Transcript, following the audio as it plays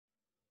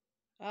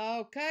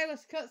Okay,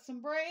 let's cut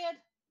some bread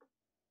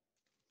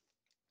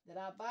that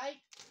I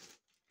baked.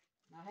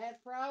 I had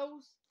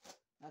froze.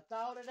 I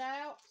thawed it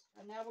out.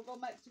 And now we're going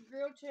to make some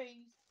grilled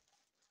cheese.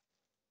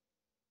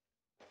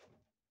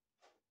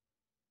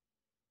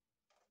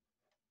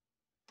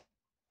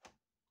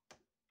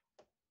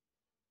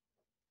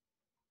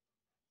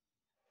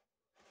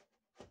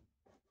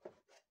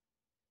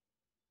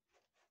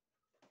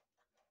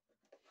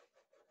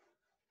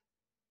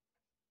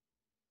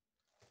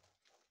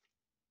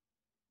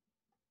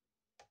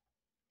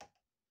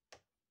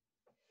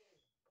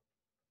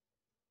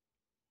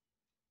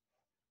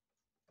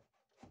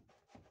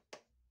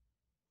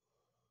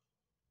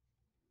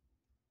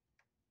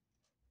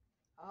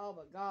 Oh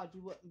my God,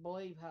 you wouldn't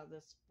believe how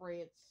this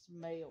bread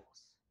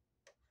smells.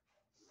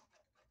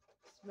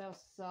 It smells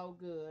so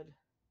good.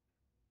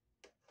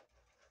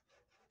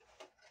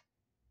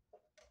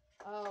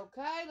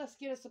 Okay, let's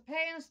get us a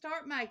pan and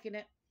start making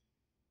it.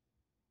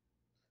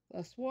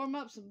 Let's warm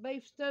up some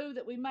beef stew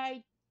that we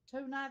made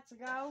 2 nights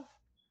ago.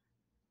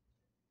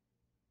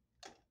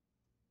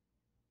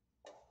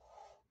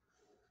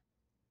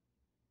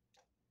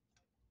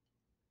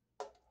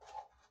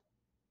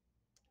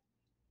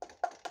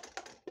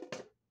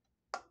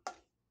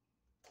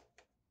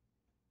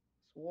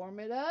 Let's warm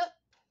it up.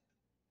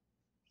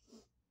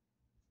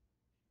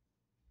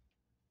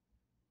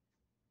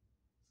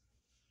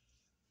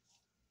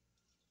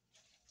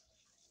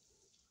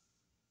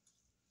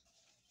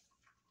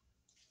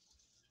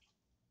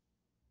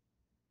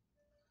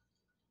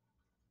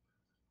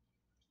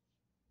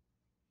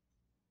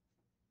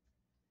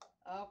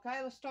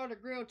 Okay, let's start a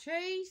grilled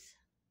cheese.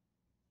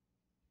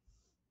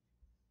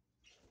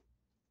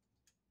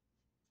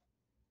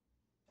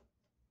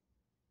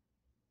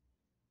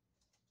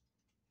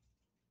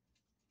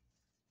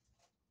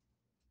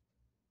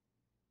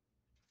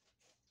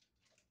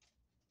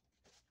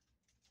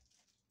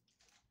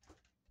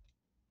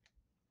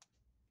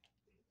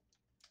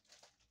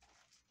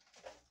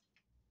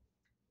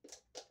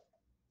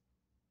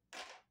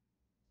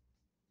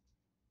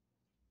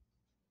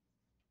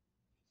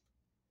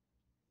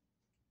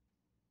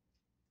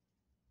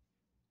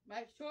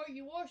 Make sure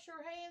you wash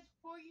your hands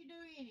before you do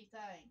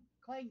anything.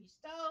 Clean your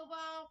stove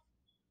off.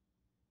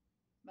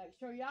 Make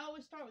sure you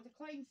always start with a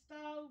clean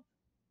stove.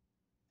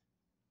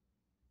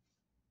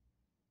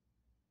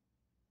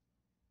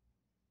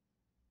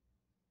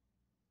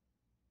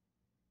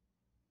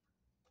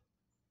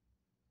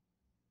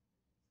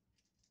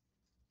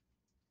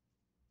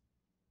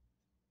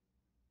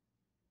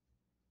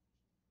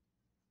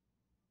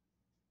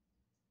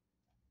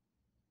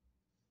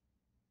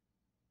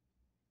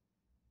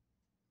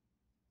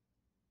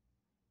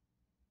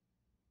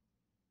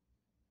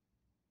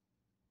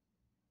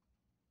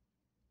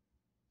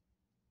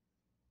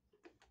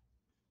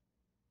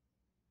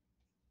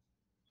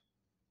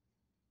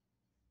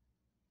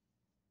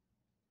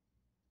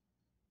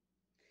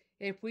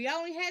 If we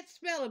only had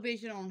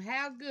smell-o-vision on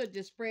how good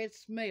this bread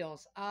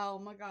smells, oh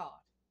my God.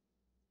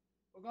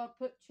 We're going to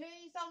put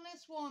cheese on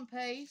this one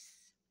piece.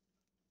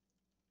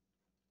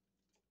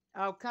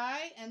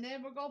 Okay, and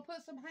then we're going to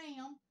put some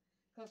ham,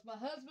 because my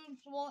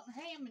husband's wanting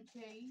ham and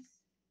cheese.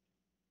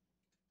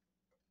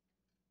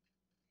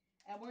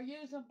 And we're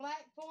using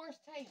Black Forest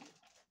ham.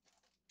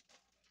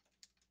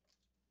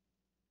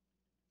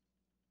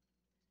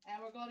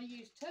 And we're going to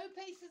use 2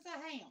 pieces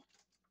of ham.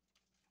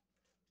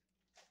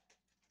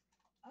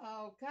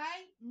 Okay,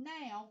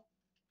 now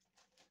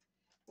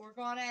we're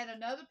going to add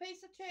another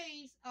piece of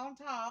cheese on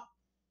top.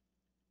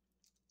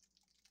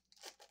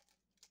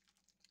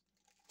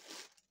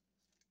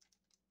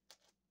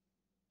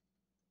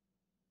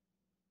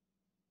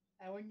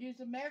 And we're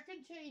using American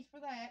cheese for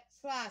that,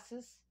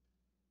 slices.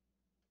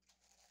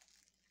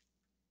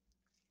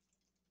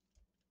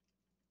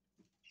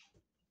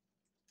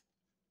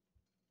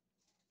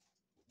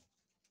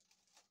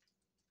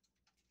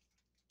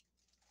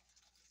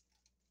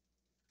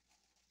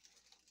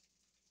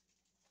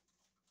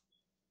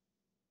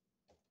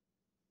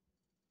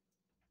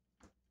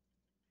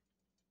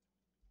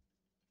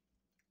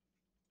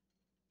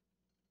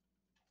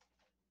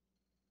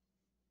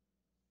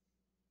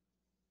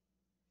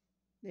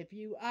 If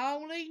you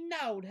only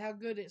knowed how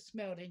good it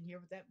smelled in here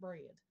with that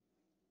bread,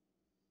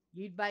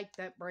 you'd bake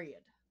that bread.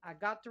 I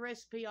got the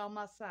recipe on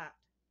my site.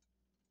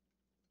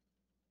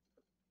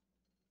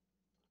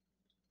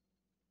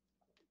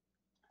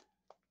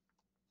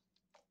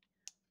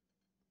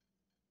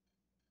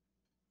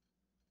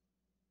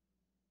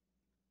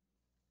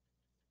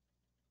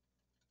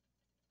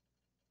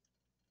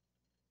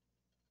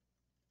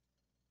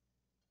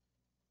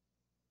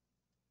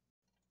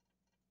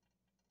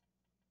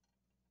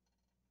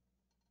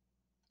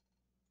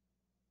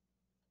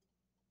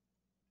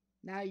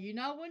 Now, you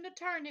know when to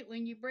turn it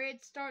when your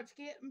bread starts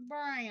getting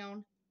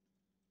brown.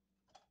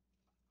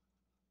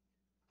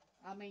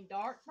 I mean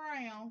dark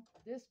brown,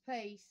 this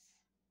piece.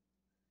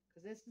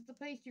 Because this is the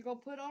piece you're going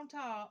to put on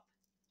top.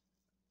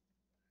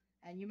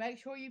 And you make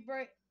sure you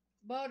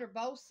butter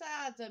both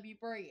sides of your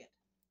bread.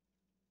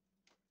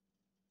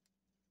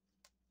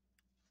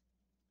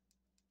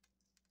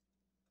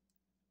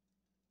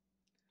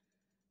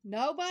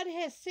 Nobody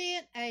has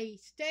sent a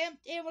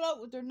stamped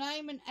envelope with their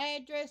name and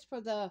address for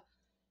the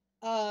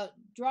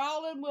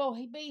drawing we'll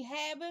be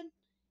having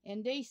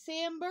in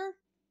December.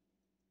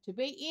 To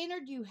be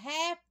entered, you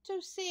have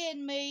to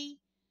send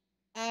me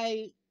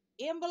a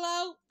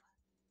envelope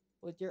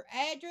with your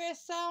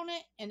address on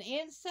it, and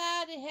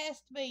inside it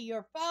has to be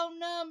your phone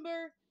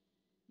number,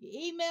 your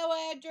email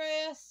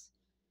address,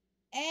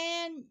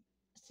 and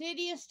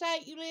city and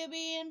state you live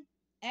in,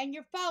 and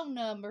your phone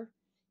number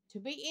to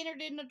be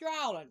entered in the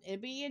drawing.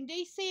 It'll be in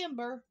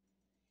December,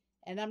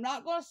 and I'm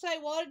not going to say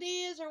what it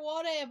is or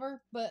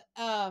whatever, but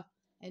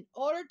in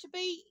order to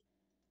be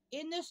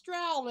in this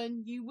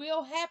drawing, you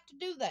will have to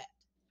do that.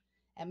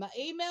 And my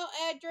email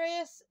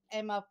address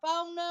and my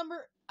phone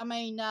number,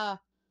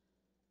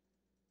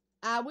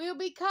 I will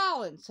be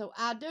calling, so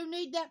I do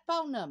need that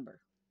phone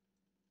number.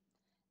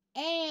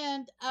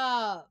 And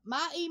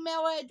my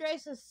email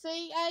address is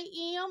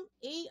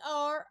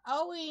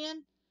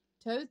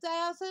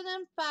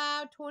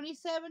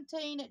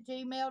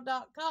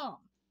cameron20052017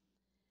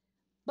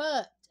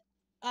 But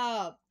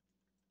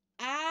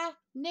I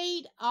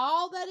need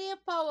all that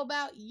info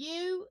about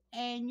you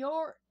and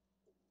your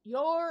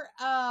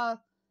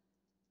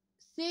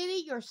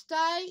city, your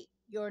state,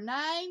 your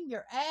name,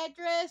 your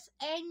address,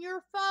 and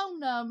your phone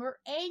number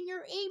and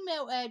your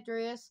email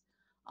address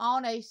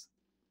on a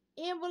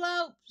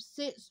envelope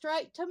sent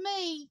straight to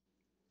me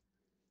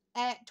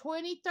at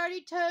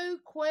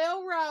 2032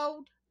 Quail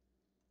Road,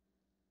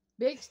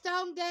 Big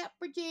Stone Gap,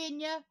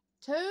 Virginia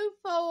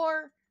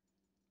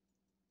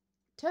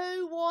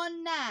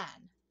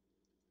 24219.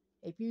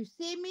 If you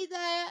send me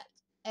that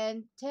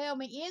and tell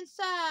me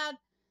inside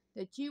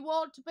that you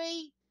want to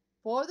be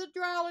for the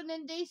drawing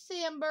in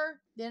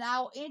December, then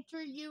I'll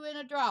enter you in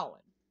a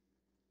drawing.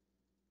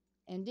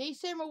 In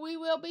December, we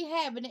will be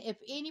having it if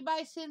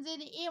anybody sends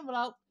in an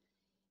envelope.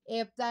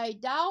 If they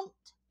don't,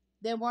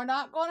 then we're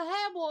not going to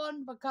have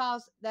one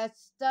because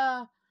that's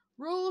the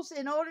rules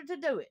in order to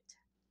do it.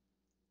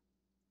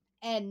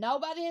 And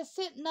nobody has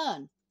sent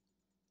none.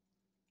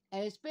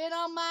 And it's been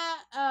on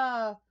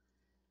my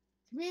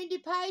community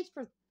page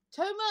for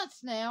 2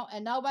 months now,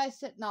 and nobody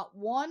sent not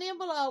one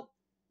envelope.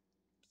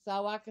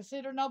 So I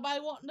consider nobody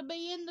wanting to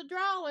be in the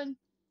drawing.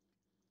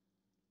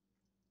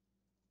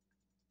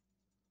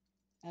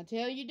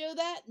 Until you do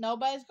that,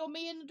 nobody's going to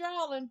be in the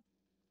drawing.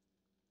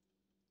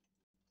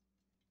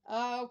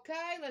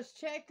 Okay, let's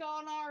check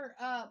on our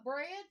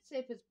bread, see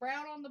if it's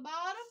brown on the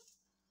bottom.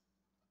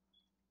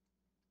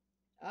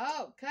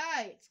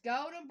 Okay, it's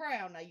golden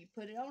brown. Now you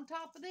put it on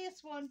top of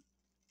this one.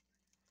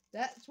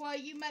 That's why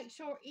you make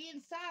sure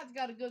inside's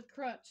got a good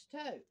crunch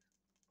too.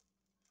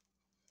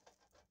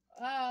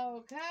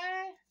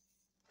 Okay.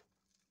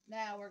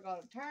 Now we're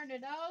going to turn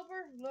it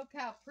over. Look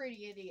how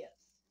pretty it is.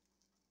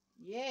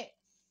 Yes.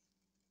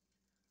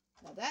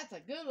 Now that's a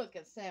good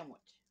looking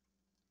sandwich.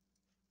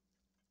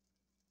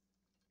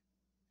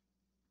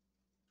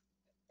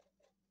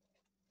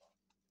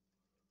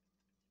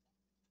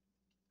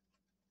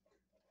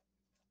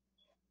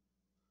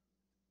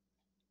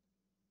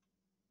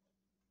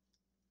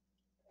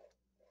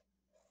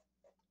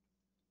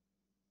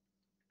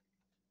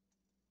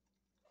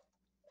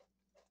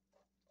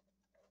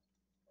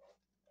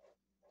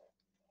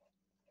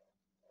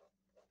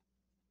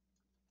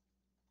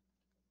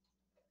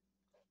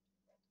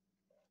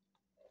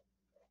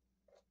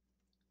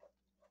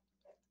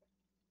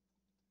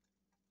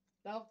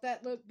 Don't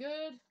that look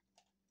good?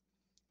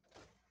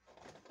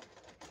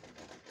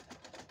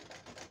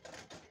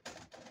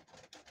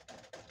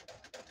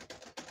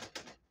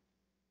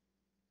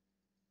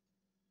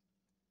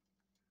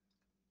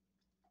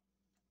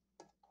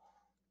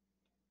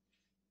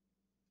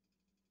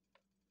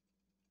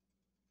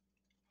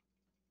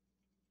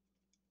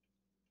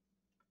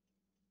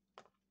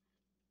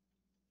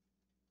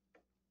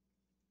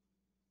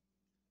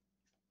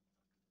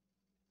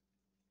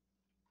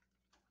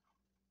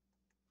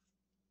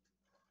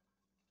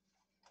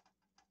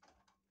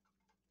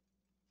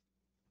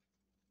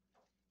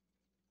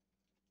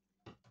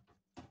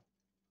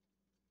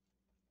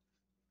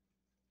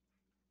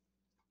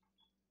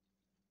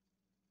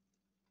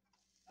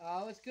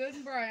 Oh, it's good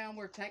and brown.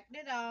 We're taking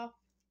it off.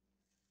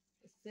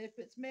 Let's see if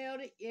it's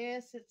melted.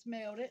 Yes, it's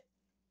melted.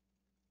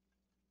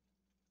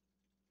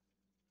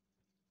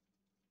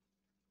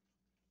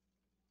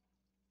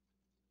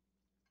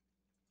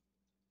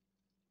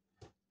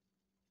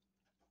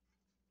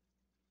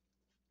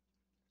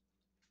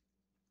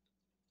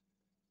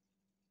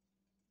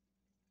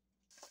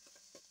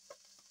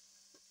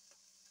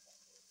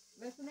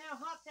 Listen how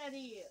hot that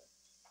is.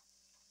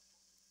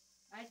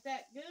 Ain't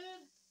that good?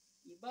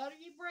 You butter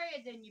your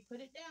bread, then you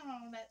put it down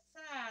on that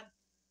side.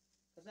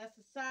 Because that's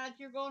the side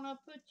you're going to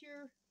put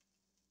your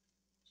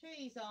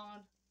cheese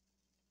on.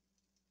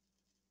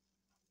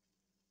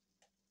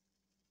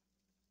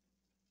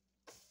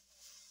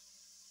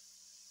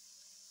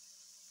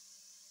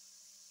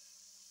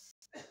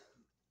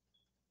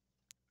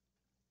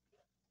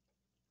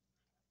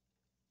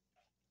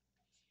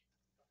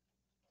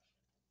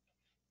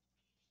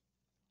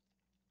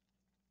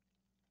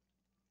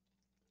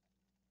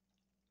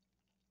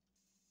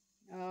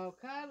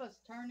 Okay, let's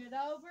turn it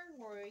over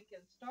where we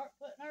can start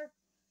putting our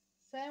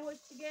sandwich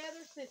together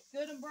so it's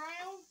good and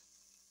brown.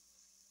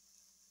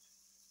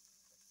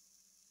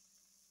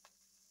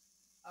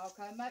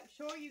 Okay, make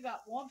sure you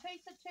got one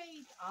piece of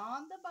cheese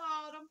on the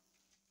bottom.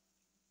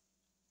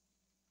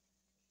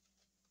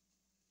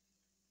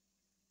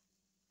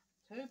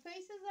 Two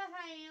pieces of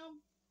ham.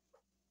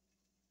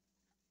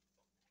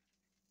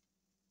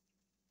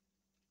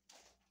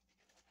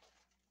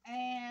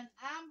 And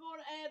I'm going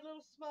to add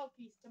little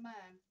smokies to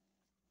mine.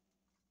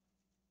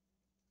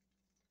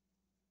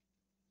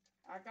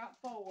 I got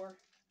 4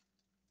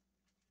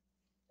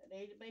 that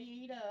need to be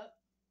eat up.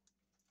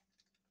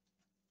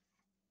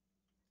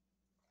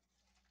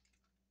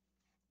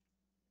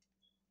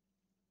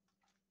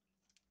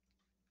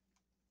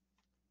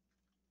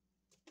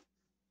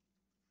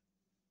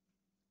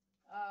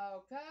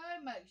 Okay,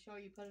 make sure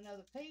you put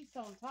another piece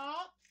on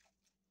top.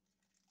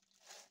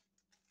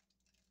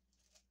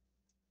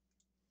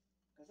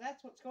 Because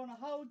that's what's going to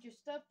hold your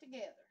stuff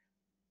together.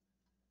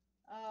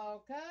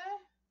 Okay.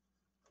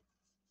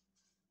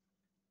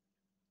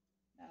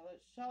 Now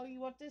let's show you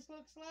what this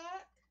looks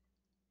like.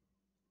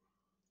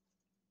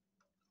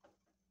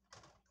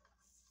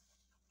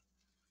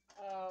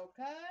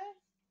 Okay.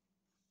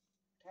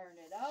 Turn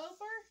it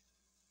over.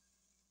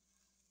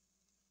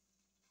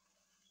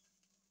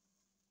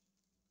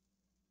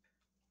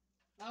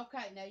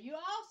 Okay, now you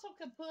also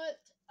can put,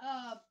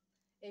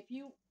 if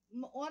you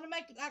want to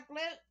make it like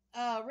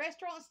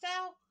restaurant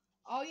style,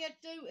 all you have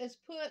to do is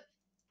put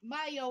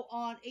mayo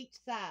on each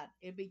side.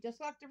 It'd be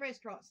just like the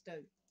restaurants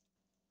do.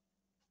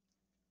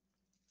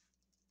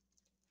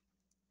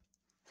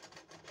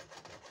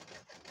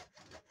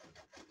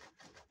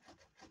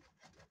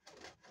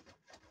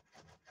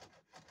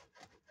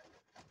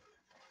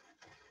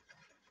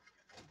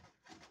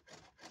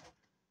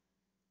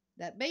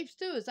 That beef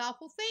stew is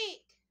awful thick.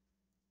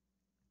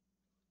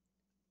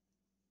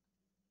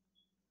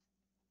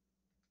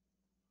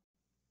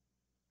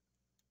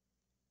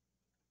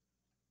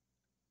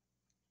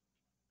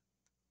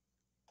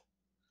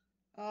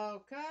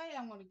 Okay,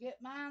 I'm going to get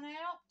mine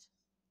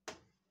out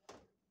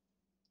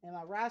in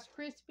my Rice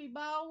Krispie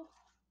bowl.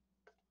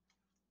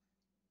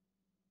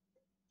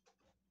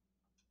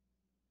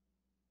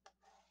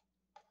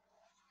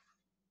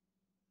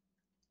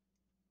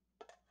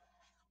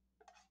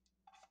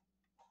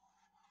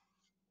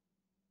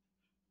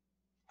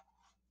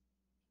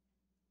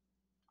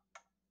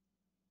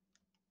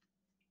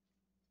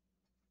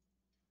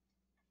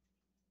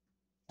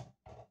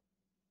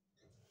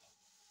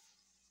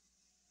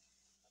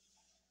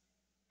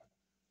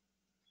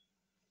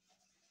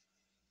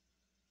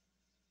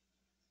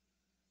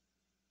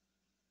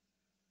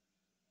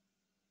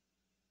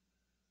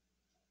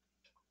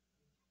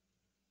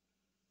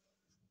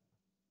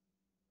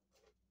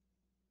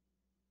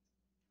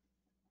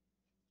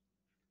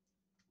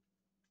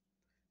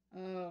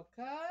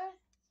 Okay.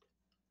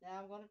 Now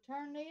I'm going to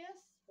turn this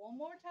one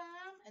more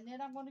time, and then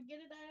I'm going to get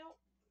it out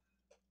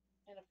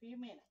in a few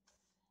minutes.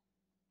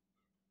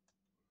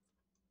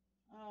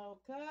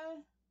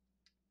 Okay.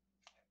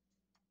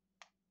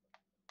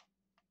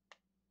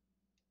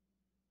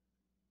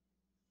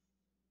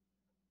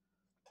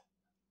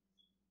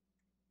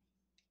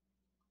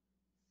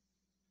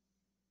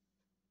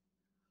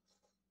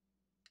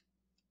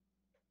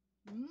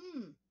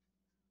 Mmm.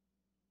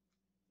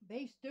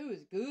 Beef stew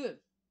is good.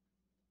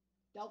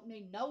 Don't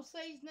need no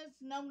seasonings,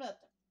 no nothing.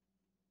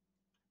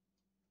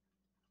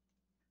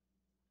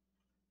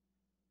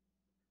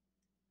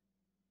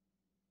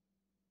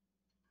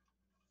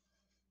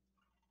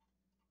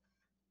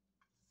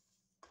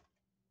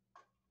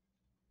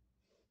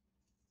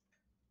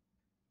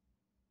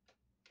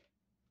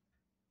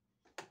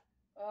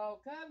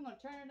 Okay, I'm going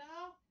to turn it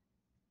off.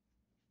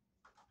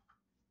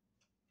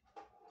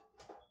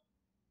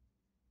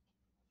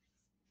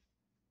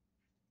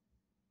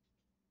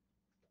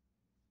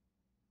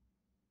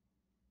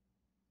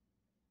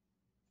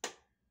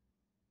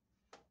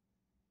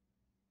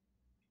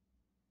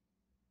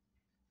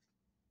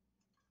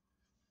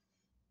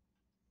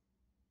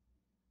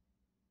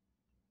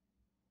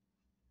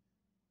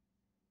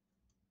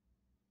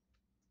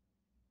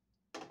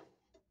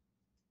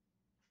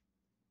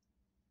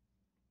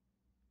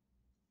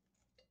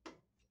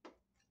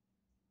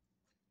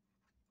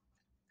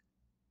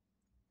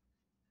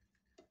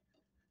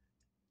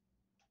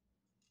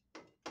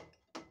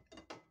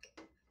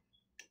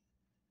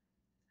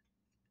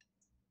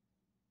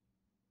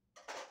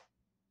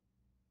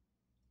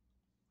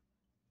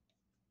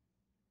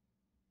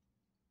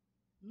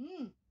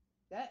 Mmm,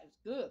 that is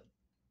good.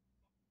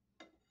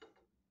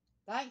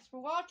 Thanks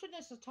for watching.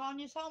 This is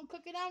Tanya's Home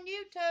Cooking on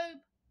YouTube.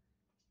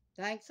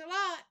 Thanks a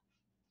lot.